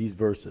in these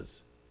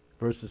verses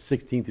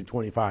 16 through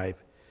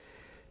 25.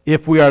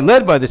 If we are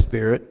led by the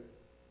Spirit,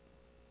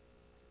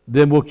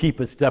 then we'll keep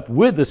in step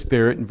with the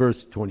Spirit in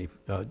verse 28.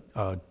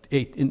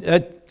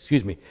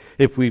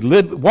 If we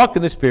walk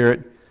in the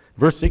Spirit,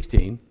 verse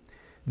 16,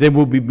 then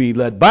we'll be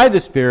led by the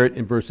Spirit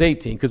in verse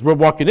 18, because we're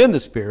walking in the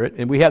Spirit,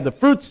 and we have the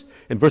fruits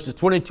in verses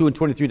 22 and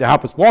 23 to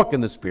help us walk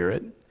in the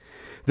Spirit.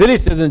 Then he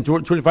says in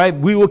 25,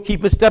 we will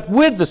keep in step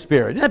with the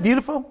Spirit. Isn't that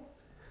beautiful?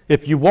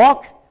 If you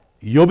walk,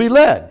 you'll be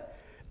led.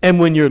 And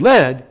when you're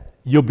led,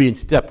 you'll be in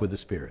step with the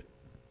Spirit.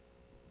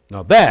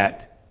 Now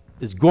that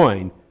is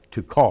going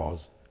to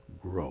cause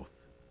growth.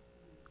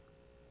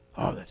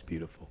 Oh, that's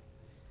beautiful.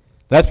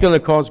 That's going to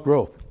cause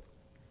growth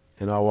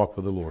in our walk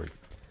with the Lord.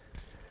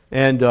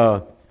 And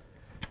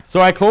so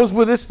I close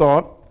with this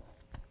thought,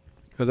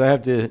 because I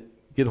have to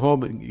get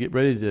home and get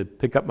ready to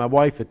pick up my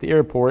wife at the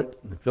airport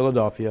in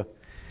Philadelphia.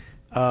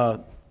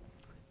 And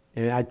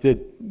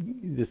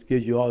this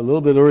gives you all a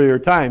little bit earlier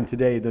time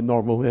today than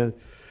normal.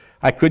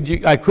 I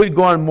could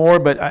go on more,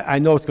 but I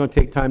know it's going to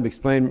take time to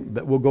explain.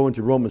 But we'll go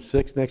into Romans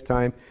 6 next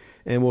time,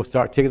 and we'll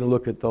start taking a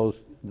look at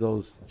those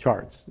those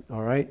charts,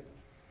 all right?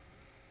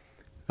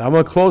 I'm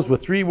going to close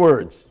with 3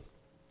 words.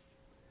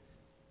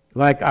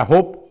 Like, I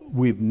hope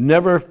we've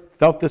never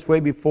felt this way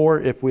before.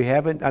 If we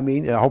haven't, I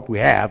hope we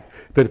have.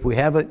 But if we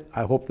haven't,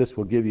 I hope this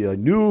will give you a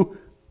new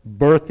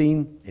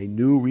birthing, a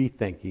new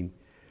rethinking.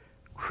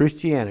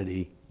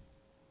 Christianity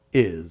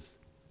is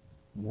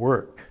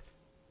work.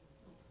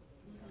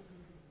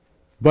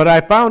 But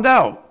I found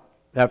out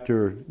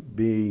after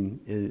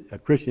being a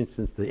Christian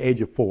since the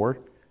age of 4,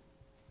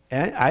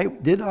 and I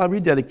did a lot of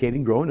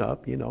rededicating growing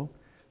up,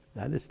 I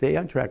had to stay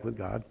on track with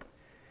God.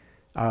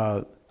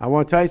 I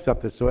want to tell you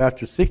something. So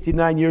after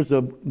 69 years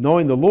of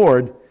knowing the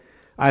Lord,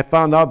 I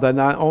found out that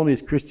not only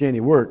is Christianity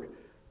work,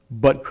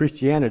 but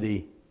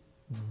Christianity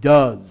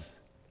does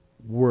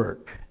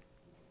work.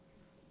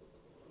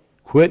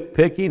 Quit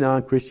picking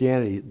on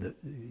Christianity.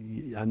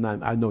 I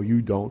know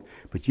you don't,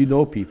 but you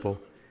know people.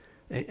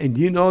 And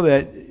you know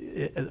that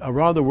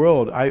around the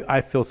world,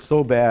 I feel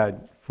so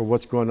bad for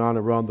what's going on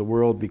around the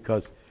world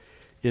because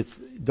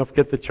don't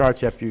forget the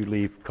charts after you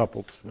leave,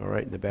 couples, all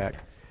right, in the back.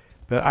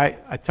 But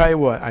I tell you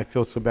what I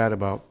feel so bad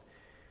about.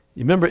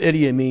 You remember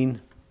Idi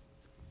Amin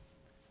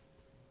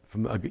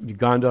from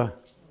Uganda?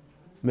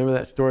 Remember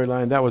that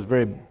storyline? That was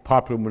very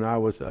popular when I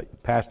was a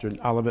pastor in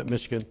Olivet,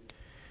 Michigan.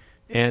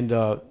 And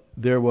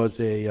there was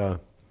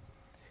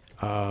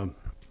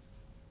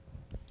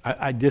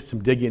I did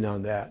some digging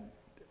on that.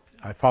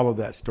 I followed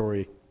that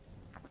story.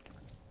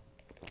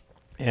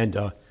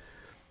 And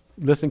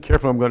listen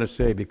carefully what I'm going to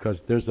say,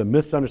 because there's a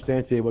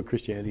misunderstanding today of what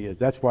Christianity is.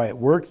 That's why it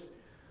works,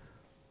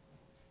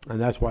 and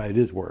that's why it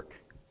is work.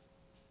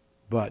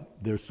 But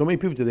there's so many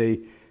people today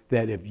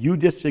that if you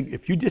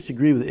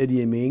disagree with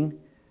Idi Amin,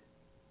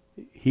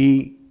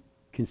 he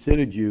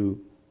considered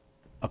you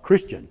a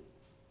Christian.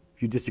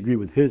 If you disagree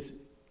with his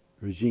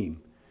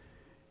regime,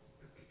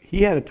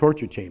 he had a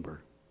torture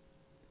chamber,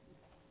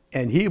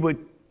 and he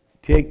would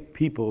take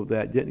people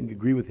that didn't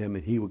agree with him,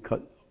 and he would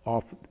cut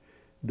off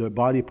their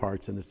body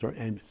parts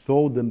and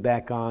sewed them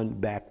back on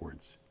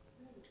backwards.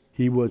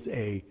 He was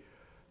a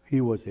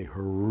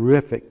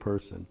horrific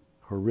person.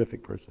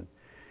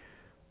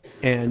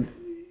 And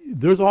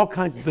there's all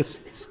kinds of this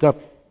stuff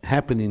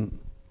happening.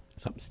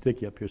 Something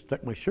sticky up here,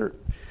 stuck my shirt.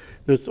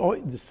 There's a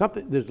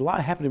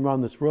lot happening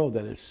around this world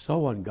that is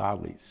so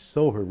ungodly,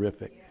 so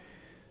horrific.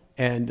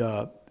 And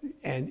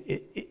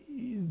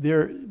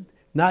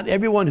not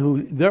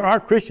everyone there are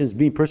Christians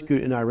being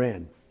persecuted in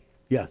Iran.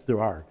 Yes,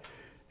 there are.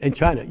 In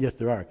China, yes,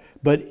 there are.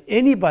 But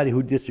anybody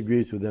who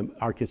disagrees with them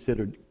are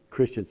considered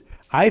Christians.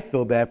 I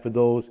feel bad for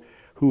those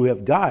who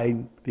have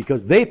died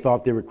because they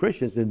thought they were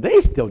Christians and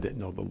they still didn't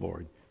know the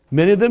Lord.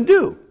 Many of them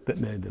do, but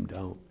many of them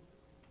don't.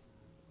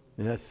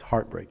 And that's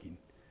heartbreaking.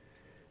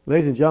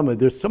 Ladies and gentlemen,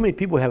 there's so many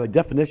people who have a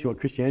definition of what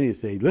Christianity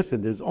is. Say,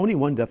 listen, there's only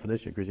one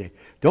definition of Christianity.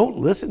 Don't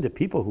listen to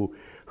people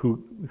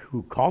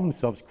who call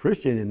themselves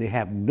Christian and they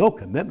have no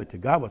commitment to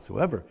God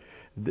whatsoever.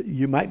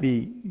 You might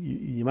be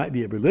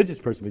a religious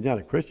person, but not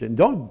a Christian.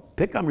 Don't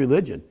pick on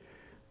religion.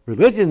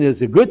 Religion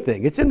is a good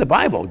thing. It's in the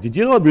Bible. Did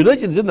you know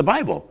religion is in the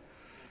Bible?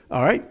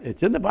 All right,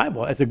 it's in the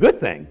Bible. It's a good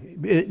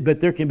thing.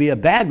 But there can be a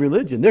bad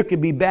religion. There can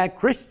be bad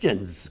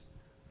Christians.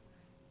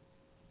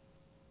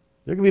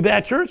 There can be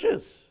bad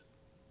churches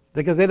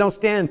because they don't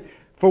stand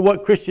for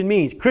what Christian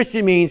means.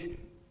 Christian means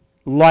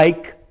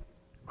like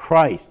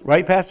Christ.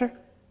 Right, Pastor?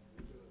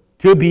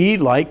 To be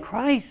like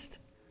Christ.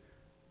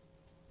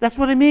 That's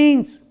what it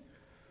means.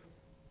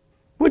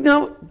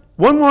 Now,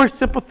 one more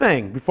simple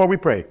thing before we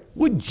pray.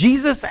 Would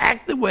Jesus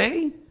act the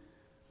way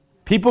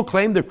people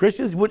claim the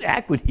Christians would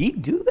act? Would he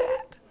do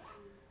that?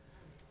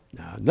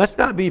 Now, let's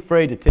not be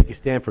afraid to take a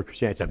stand for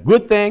Christianity. It's a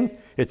good thing.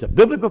 It's a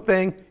biblical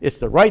thing. It's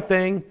the right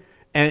thing.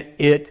 And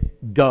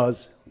it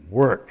does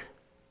work.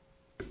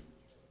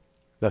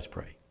 Let's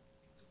pray.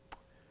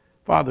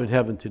 Father in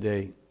heaven,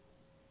 today,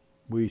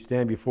 we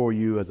stand before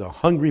you as a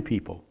hungry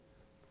people.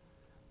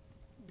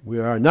 We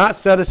are not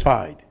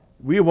satisfied.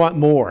 We want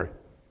more.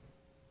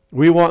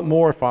 We want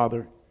more,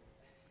 Father.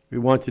 We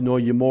want to know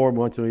you more. We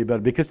want to know you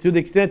better. Because to the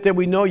extent that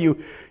we know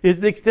you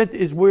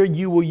is where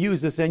you will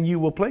use us and you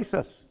will place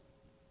us.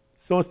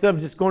 So instead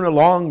of just going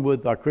along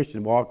with our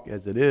Christian walk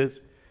as it is,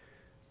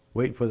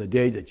 waiting for the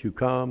day that you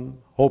come,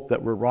 hope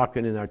that we're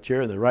rocking in our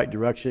chair in the right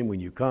direction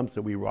when you come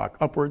so we rock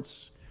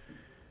upwards.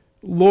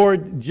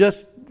 Lord,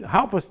 just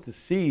help us to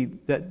see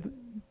that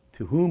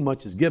to whom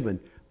much is given,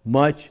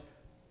 much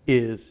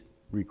is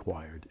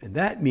required. And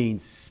that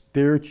means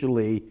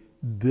spiritually,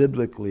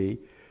 biblically,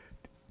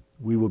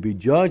 we will be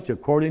judged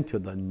according to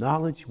the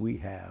knowledge we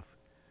have.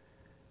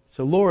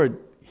 So Lord,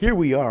 here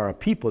we are, a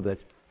people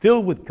that's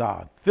filled with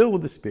God, filled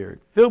with the Spirit,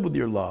 filled with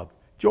your love,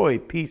 joy,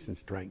 peace, and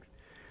strength,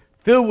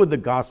 filled with the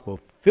gospel,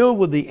 filled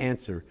with the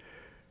answer.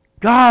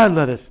 God,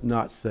 let us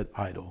not sit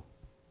idle.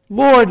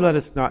 Lord, let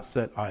us not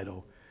sit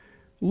idle.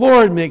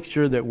 Lord, make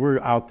sure that we're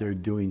out there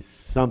doing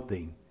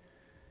something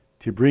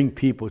to bring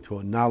people to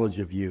a knowledge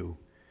of you.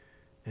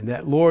 And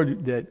that,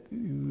 Lord, that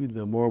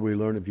the more we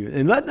learn of you.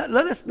 And let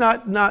us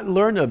not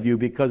learn of you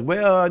because,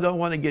 well, I don't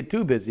want to get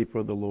too busy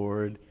for the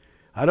Lord.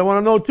 I don't want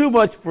to know too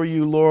much for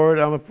you, Lord.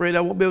 I'm afraid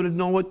I won't be able to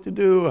know what to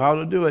do, how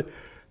to do it.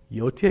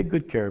 You'll take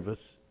good care of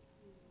us.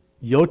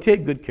 You'll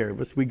take good care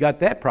of us. We got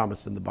that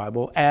promise in the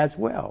Bible as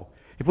well.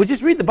 If we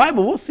just read the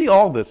Bible, we'll see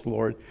all this,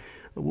 Lord.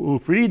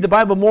 If we read the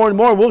Bible more and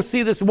more, we'll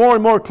see this more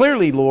and more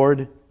clearly,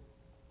 Lord.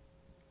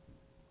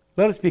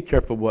 Let us be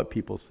careful what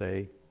people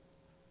say.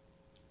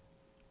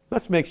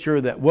 Let's make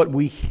sure that what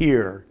we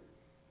hear,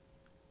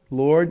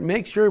 Lord,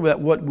 make sure that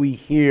what we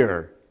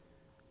hear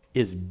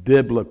is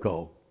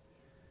biblical.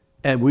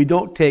 And we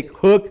don't take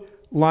hook,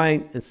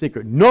 line, and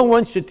sinker. No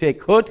one should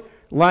take hook,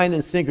 line,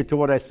 and sinker to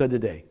what I said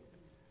today.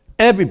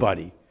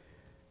 Everybody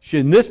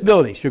in this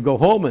building should go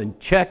home and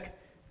check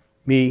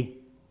me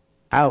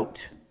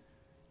out.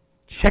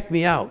 Check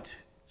me out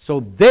so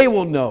they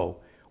will know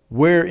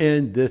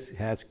wherein this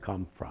has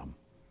come from.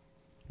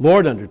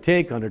 Lord,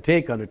 undertake,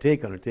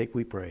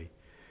 we pray.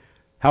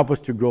 Help us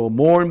to grow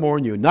more and more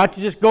in you. Not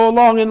to just go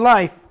along in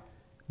life,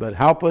 but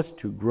help us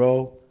to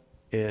grow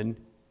in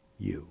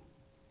you.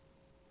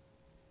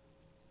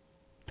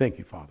 Thank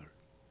you, Father.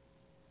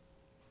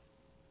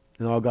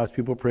 And all God's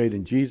people prayed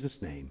in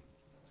Jesus' name.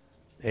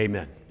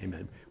 Amen.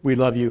 Amen. We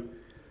love you.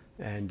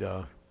 And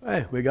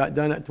hey, we got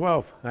done at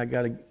 12.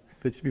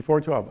 It's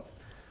before 12.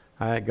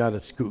 I got to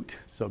scoot.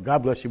 So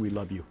God bless you. We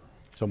love you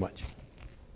so much.